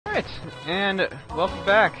Alright, and welcome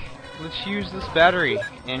back. Let's use this battery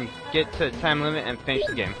and get to time limit and finish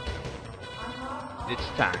the game. It's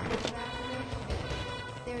time.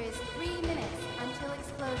 There is 3 minutes until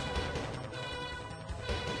explosion.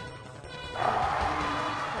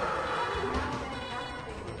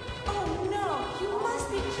 Oh no, you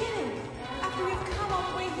must be kidding! After we've come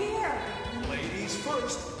all the way here! Ladies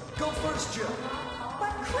first. Go first, Jill.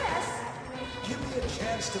 But Chris! Give me a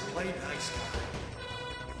chance to play nice guy.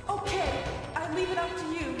 Okay, I leave it up to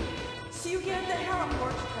you. So you get the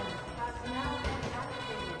heliport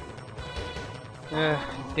then.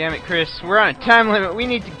 Damn it, Chris. We're on a time limit. We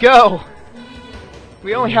need to go.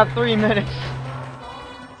 We only have 3 minutes.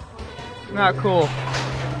 It's not cool.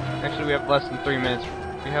 Actually, we have less than 3 minutes.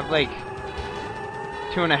 We have like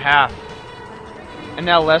 2.5. And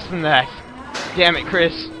now less than that. Damn it,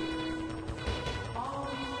 Chris.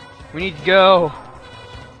 We need to go.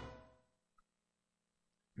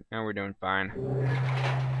 Now we're doing fine.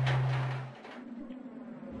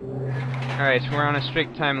 Alright, so we're on a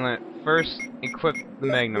strict time limit. First, equip the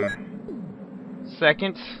Magnum.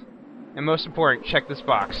 Second, and most important, check this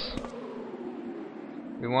box.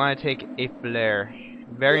 We want to take a flare.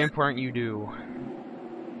 Very important you do.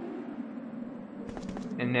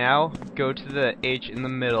 And now, go to the H in the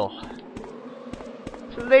middle.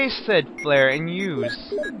 Place said flare and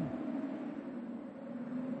use.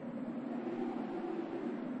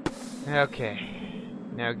 Okay.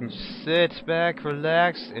 Now we can just sit back,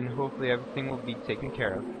 relax, and hopefully everything will be taken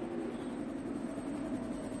care of.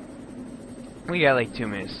 We got like 2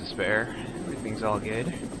 minutes to spare. Everything's all good.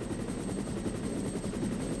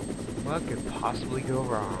 What could possibly go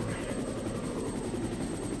wrong?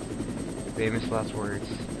 Famous last words.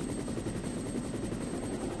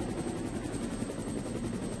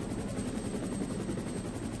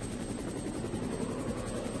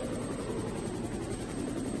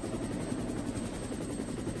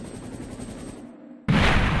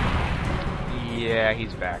 Yeah,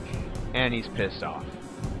 he's back. And he's pissed off.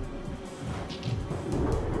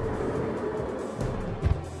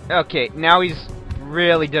 Okay, now he's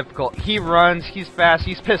really difficult. He runs, he's fast,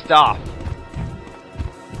 he's pissed off.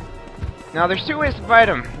 Now there's 2 ways to fight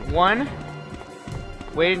him. One,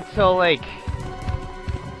 wait until like...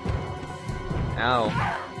 Ow.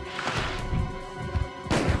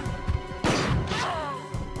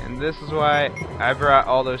 And this is why I brought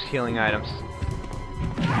all those healing items.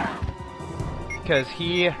 Because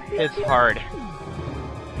he hits hard.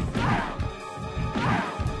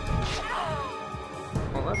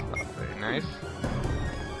 Well, that's not very nice.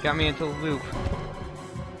 Got me into the loop.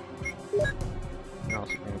 I'm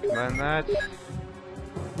also going to combine that.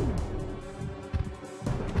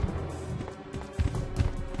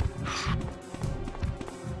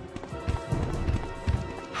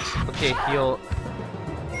 Okay, heal.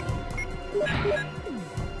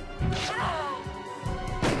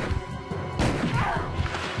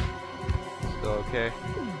 Okay.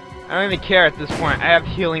 I don't even care at this point. I have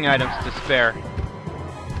healing items to spare.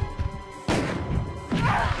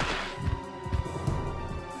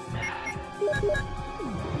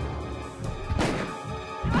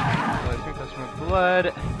 I think that's my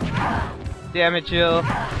blood. Damn it, Jill.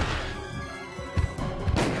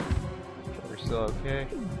 We're still okay.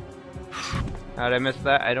 How did I miss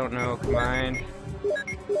that? I don't know. Combined.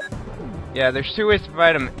 Yeah, there's 2 ways to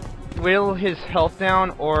fight him. Whittle his health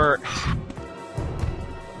down, or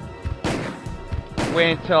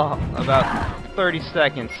wait until about 30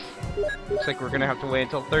 seconds. Looks like we're gonna have to wait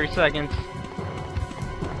until 30 seconds.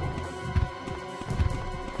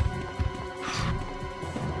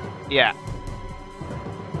 Yeah.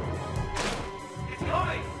 It's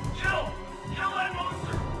coming! Jill! Kill that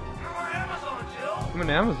monster! You're on Amazon, Jill! I'm on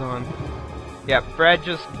Amazon. Yeah, Brad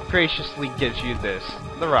just graciously gives you this.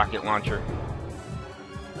 The rocket launcher.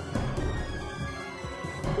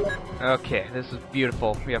 Okay, this is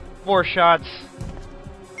beautiful. We have 4 shots.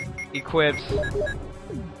 Equipped. Dead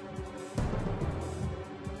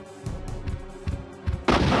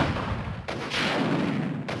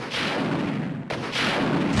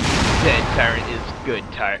tyrant is good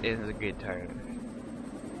tyrant. Is a good tyrant.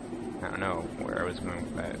 I don't know where I was going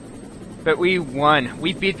with that. But we won.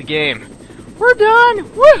 We beat the game. We're done!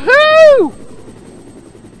 Woohoo!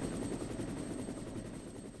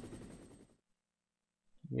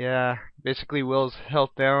 Yeah, basically Will's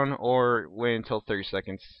health down or wait until 30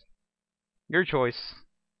 seconds. Your choice.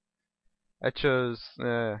 I chose,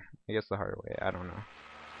 I guess the harder way. I don't know.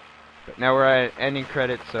 But now we're at ending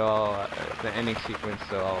credits, so I'll, the ending sequence,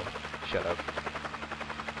 so I'll shut up.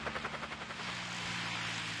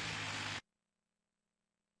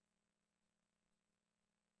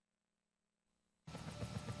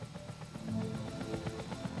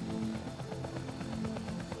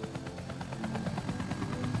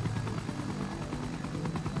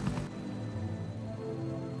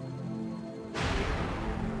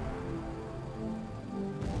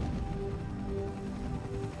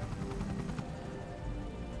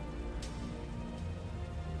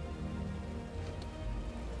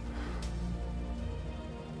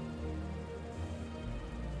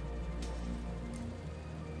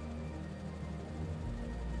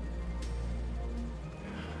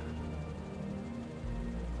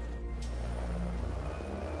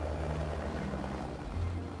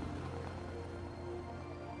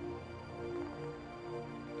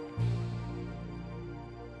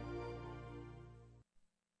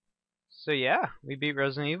 So yeah, we beat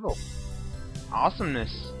Resident Evil.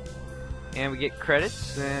 Awesomeness. And we get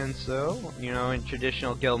credits, and so, you know, in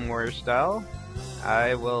traditional Guild Warrior style,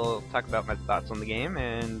 I will talk about my thoughts on the game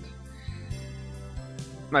and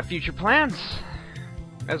my future plans,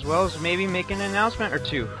 as well as maybe make an announcement or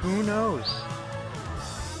two. Who knows?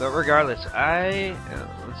 But regardless,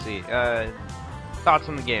 let's see, thoughts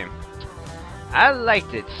on the game. I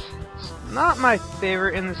liked it. It's not my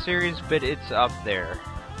favorite in the series, but it's up there.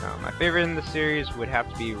 My favorite in the series would have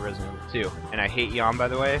to be Resident Evil 2. And I hate Yawn, by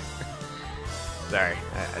the way. Sorry,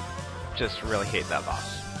 I just really hate that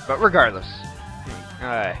boss. But regardless,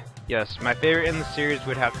 yes, my favorite in the series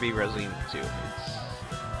would have to be Resident Evil 2.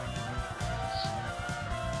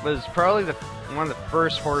 It was probably one of the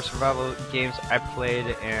first horror survival games I played,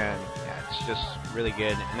 and yeah, it's just really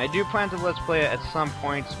good. And I do plan to let's play it at some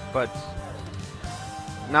point, but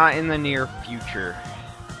not in the near future.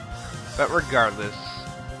 But regardless,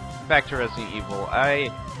 back to Resident Evil. I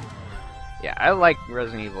like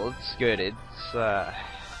Resident Evil. It's good. I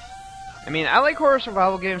mean, I like horror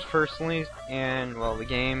survival games personally, and well, the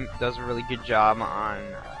game does a really good job on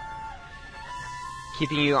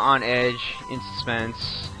keeping you on edge, in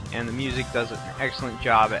suspense, and the music does an excellent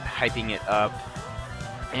job at hyping it up.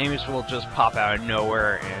 Enemies will just pop out of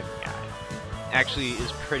nowhere, and yeah, it actually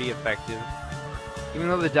is pretty effective. Even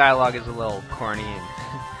though the dialogue is a little corny and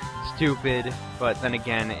stupid, but then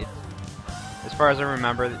again, as far as I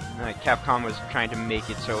remember, Capcom was trying to make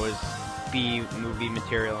it so it was B-movie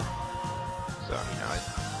material. So, you know,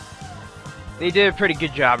 they did a pretty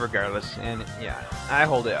good job regardless, and yeah, I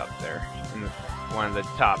hold it up there in one of the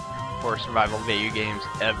top horror survival video games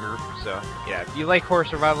ever. So, yeah, if you like horror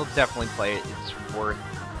survival, definitely play it. It's worth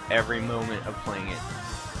every moment of playing it.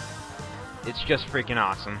 It's just freaking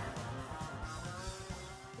awesome.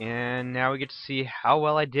 And now we get to see how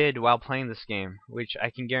well I did while playing this game, which I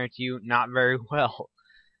can guarantee you, not very well.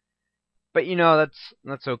 But you know,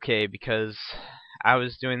 that's okay, because I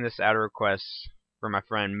was doing this out of request for my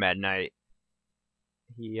friend Mad Knight.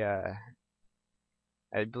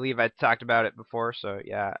 I believe I talked about it before, so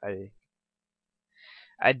yeah,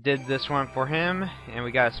 I did this one for him, and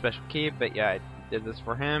we got a special key, but yeah, I did this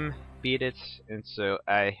for him, beat it, and so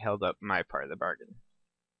I held up my part of the bargain.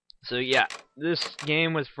 So yeah, this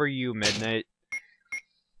game was for you, Midnight.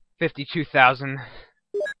 52,000.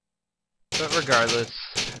 But regardless,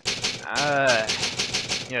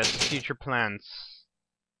 yes, future plans.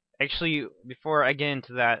 Actually, before I get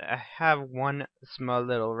into that, I have one small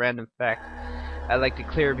little random fact I'd like to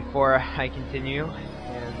clear before I continue.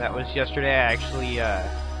 And that was yesterday I actually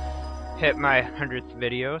hit my 100th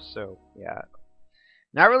video, so yeah.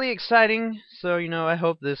 Not really exciting, so you know, I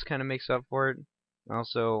hope this kind of makes up for it.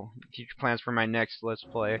 Also, future plans for my next Let's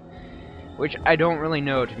Play, which I don't really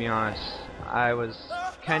know, to be honest. I was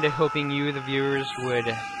kind of hoping you, the viewers, would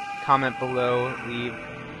comment below, leave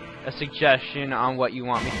a suggestion on what you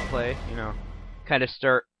want me to play, you know, kind of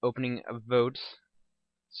start opening a vote.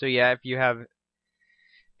 So yeah, if you have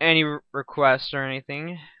any requests or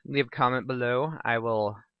anything, leave a comment below. I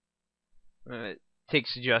will take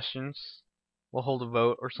suggestions. We'll hold a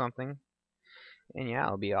vote or something. And yeah,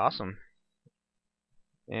 it'll be awesome.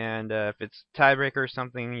 And if it's tiebreaker or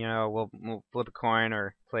something, you know, we'll flip a coin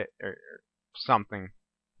or play or something.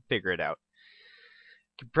 Figure it out.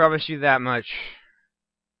 Can promise you that much.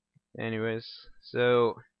 Anyways,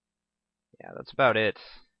 so yeah, that's about it.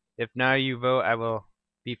 If now you vote, I will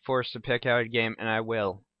be forced to pick out a game, and I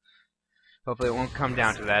will. Hopefully it won't come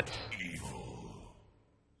down to that.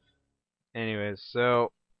 Anyways,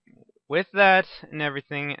 so with that and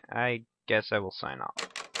everything, I guess I will sign off.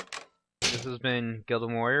 This has been Guild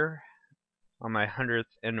Warrior on my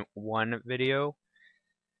 101 video.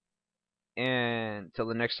 And until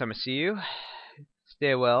the next time I see you,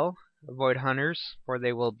 stay well, avoid hunters, for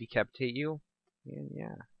they will decapitate you. And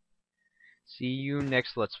yeah, see you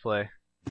next Let's Play.